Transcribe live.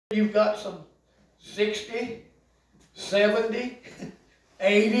You've got some 60, 70,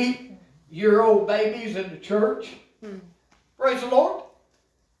 80-year-old babies in the church. Praise the Lord.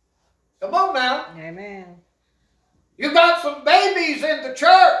 Come on now. Amen. You got some babies in the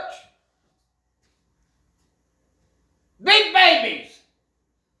church. Big babies.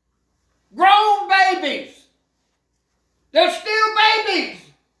 Grown babies. They're still babies.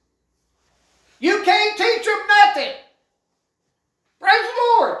 You can't teach them nothing. Praise the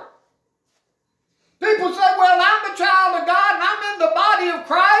Lord. People say, well, I'm a child of God and I'm in the body of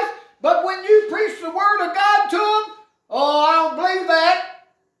Christ, but when you preach the word of God to them, oh, I don't believe that.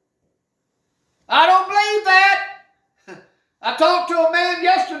 I don't believe that. I talked to a man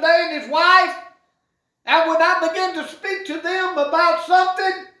yesterday and his wife, and when I began to speak to them about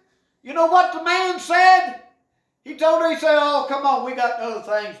something, you know what the man said? He told her, he said, oh, come on, we got other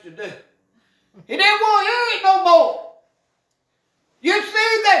things to do. He didn't want to hear it no more. You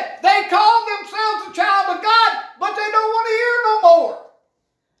see, they call themselves a child of God, but they don't want to hear no more.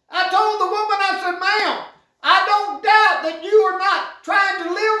 I told the woman, I said, ma'am, I don't doubt that you are not trying to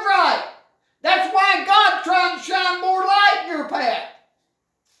live right. That's why God's trying to shine more light in your path.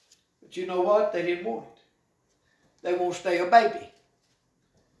 But you know what? They didn't want it. They want to stay a baby.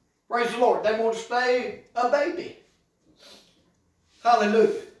 Praise the Lord. They want to stay a baby.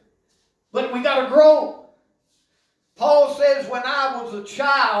 Hallelujah. But we got to grow. Paul says, when I was a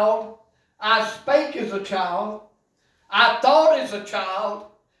child, I spake as a child, I thought as a child,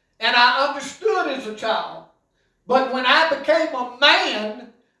 and I understood as a child. But when I became a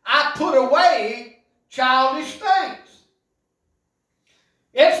man, I put away childish things.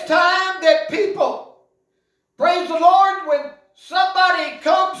 It's time that people, praise the Lord, when somebody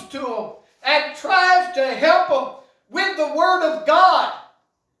comes to them and tries to help them with the Word of God,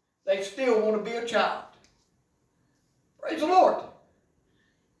 they still want to be a child. Praise the Lord.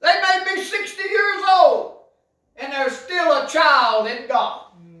 They may be 60 years old and they're still a child in God.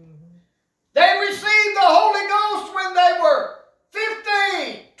 They received the Holy Ghost when they were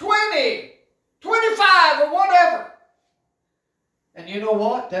 15, 20, 25 or whatever. And you know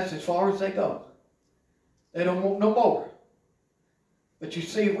what? That's as far as they go. They don't want no more. But you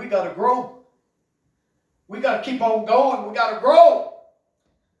see, we got to grow. We got to keep on going. We got to grow.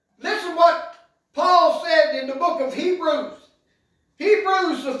 Listen what Paul said in the book of Hebrews.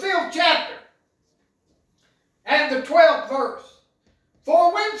 Hebrews, the 5th chapter and the 12th verse.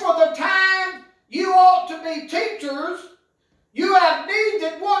 For when for the time you ought to be teachers, you have need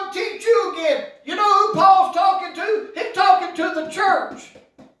that one teach you again. You know who Paul's talking to? He's talking to the church.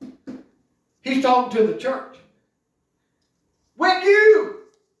 He's talking to the church. When you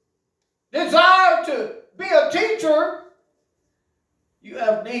desire to be a teacher, you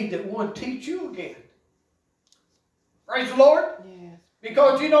have need that one teach you again. Praise the Lord. Yes.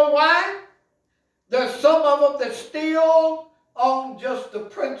 Because you know why? There's some of them that still on just the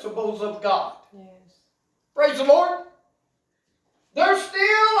principles of God. Yes. Praise the Lord. They're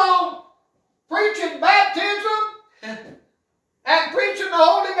still on preaching baptism and preaching the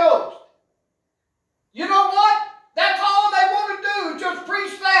Holy Ghost. You know what? That's all they want to do, just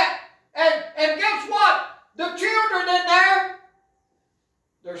preach that. And guess what? The children in there,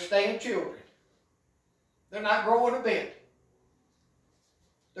 they're staying children. They're not growing a bit.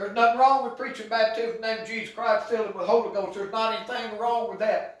 There's nothing wrong with preaching baptism in the name of Jesus Christ, filled with the Holy Ghost. There's not anything wrong with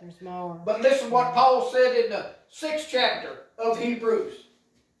that. There's more. But listen what Paul said in the 6th chapter of Hebrews.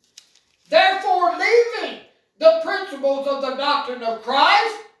 Therefore, leaving the principles of the doctrine of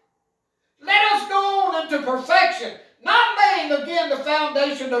Christ, let us go on into perfection, not laying again the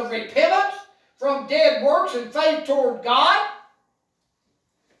foundation of repentance from dead works and faith toward God.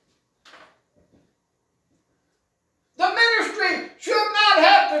 The ministry should not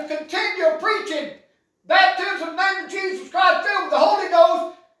have to continue preaching baptism in the name of Jesus Christ filled with the Holy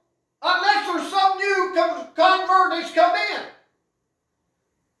Ghost unless there's some new converts come in.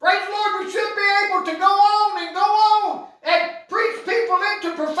 Praise the Lord, we should be able to go on and preach people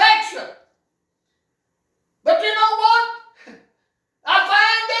into perfection. But you know what? I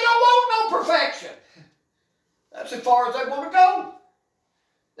find they don't want no perfection. That's as far as they want to go.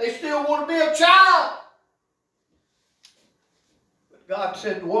 They still want to be a child. But God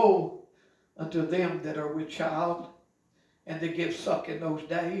said, woe unto them that are with child, and they give suck in those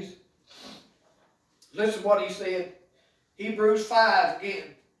days. Listen what he said. Hebrews 5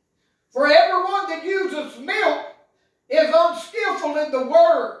 again. For everyone that uses milk is unskillful in the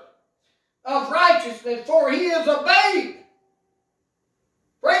word of righteousness, for he is a babe.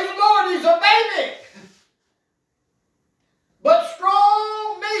 Praise the Lord, he's a baby. But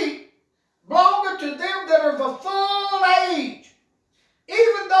strong meat belongeth to them that are of a full age,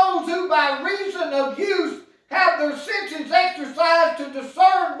 even though who by reason of use have their senses exercised to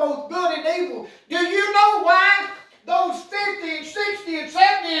discern both good and evil. Do you know why those 50 and 60 and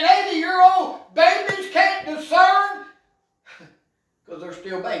 70 and 80-year-old babies can't discern? Because they're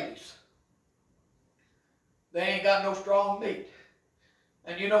still babies. They ain't got no strong meat.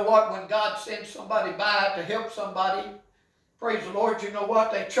 And you know what? When God sends somebody by to help somebody, praise the Lord, you know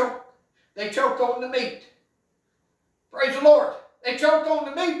what? They choke. They choke on the meat. Praise the Lord. They choke on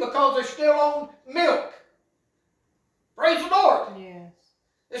the meat because they're still on milk. Praise the Lord. Yes.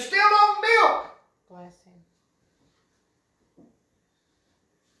 They're still on milk. Bless him.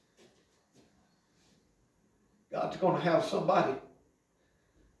 God's going to have somebody,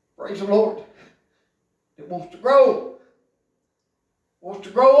 praise the Lord, that wants to grow. Wants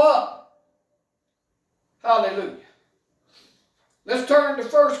to grow up. Hallelujah. Let's turn to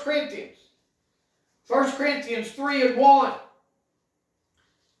 1 Corinthians. 1 Corinthians 3:1.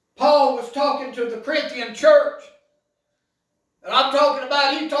 Paul was talking to the Corinthian church. And I'm talking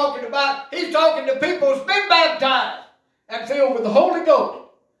about, he's talking to people who's been baptized and filled with the Holy Ghost.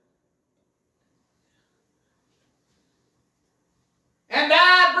 And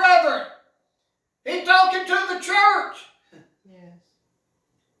I, brethren, he's talking to the church. Yes.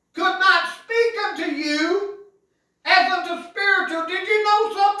 Could not speak unto you as unto spiritual. Did you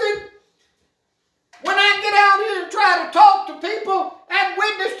know something? When I get out here and try to talk to people and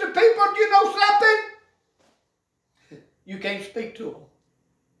witness to people, do you know something? You can't speak to them.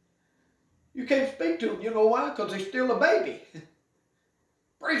 You can't speak to them. You know why? Because they're still a baby.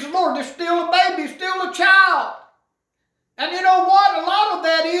 Praise the Lord. They're still a baby, still a child. And you know what? A lot of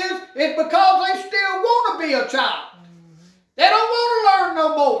that is because they still want to be a child. They don't want to learn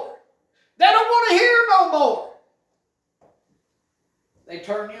no more. They don't want to hear no more. They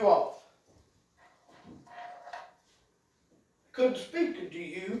turn you off. Couldn't speak unto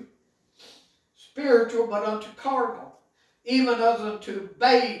you spiritual, but unto carnal, even as unto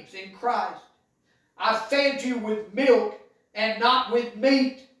babes in Christ. I fed you with milk and not with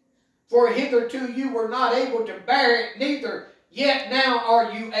meat, for hitherto you were not able to bear it, neither yet now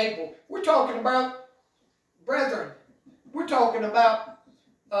are you able. We're talking about, brethren, we're talking about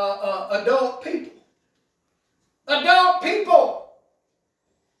adult people. Adult people.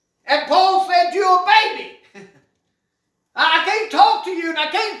 And Paul said, you're a baby. I can't talk to you and I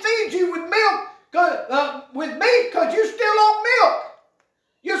can't feed you with milk, with meat, because you're still on milk.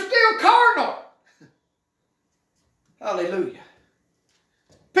 You're still carnal. Hallelujah.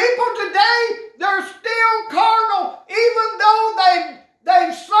 People today, they're still carnal, even though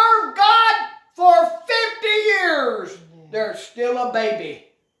they've served God for 50 years. They're still a baby.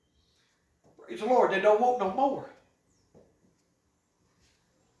 Praise the Lord. They don't want no more.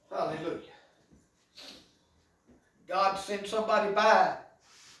 Hallelujah. God sent somebody by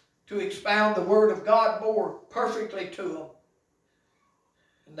to expound the Word of God more perfectly to them.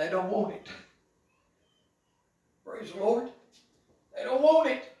 And they don't want it. Praise the Lord. They don't want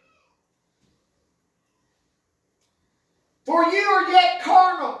it. For you are yet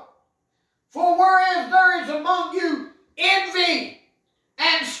carnal. For whereas there is among you envy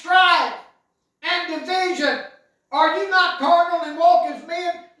and strife and division, are you not carnal and walk as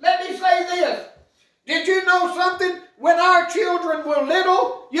men? Let me say this. Did you know something? When our children were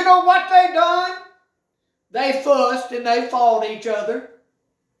little, you know what they done? They fussed and they fought each other.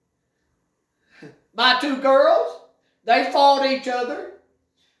 My two girls, they fought each other.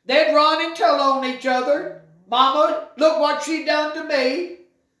 They'd run and tell on each other. Mama, look what she done to me.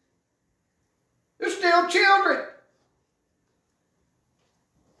 They're still children.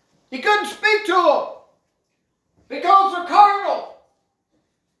 He couldn't speak to them because they're carnal.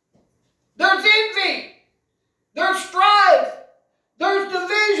 There's envy. There's strife. There's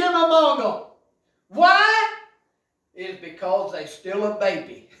division among them. Why? It's because they're still a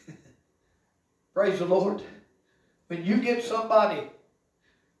baby. Praise the Lord. When you get somebody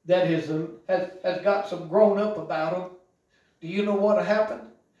that has got some grown up about them, do you know what will happen?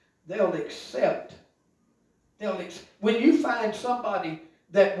 They'll accept. When you find somebody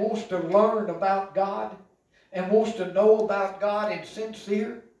that wants to learn about God and wants to know about God and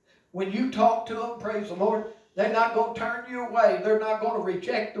sincere, when you talk to them, praise the Lord, they're not going to turn you away. They're not going to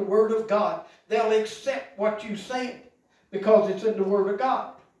reject the Word of God. They'll accept what you said because it's in the Word of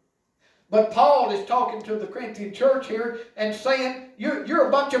God. But Paul is talking to the Corinthian church here and saying, you're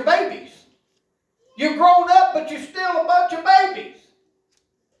a bunch of babies. You're grown up, but you're still a bunch of babies.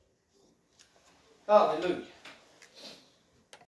 Hallelujah.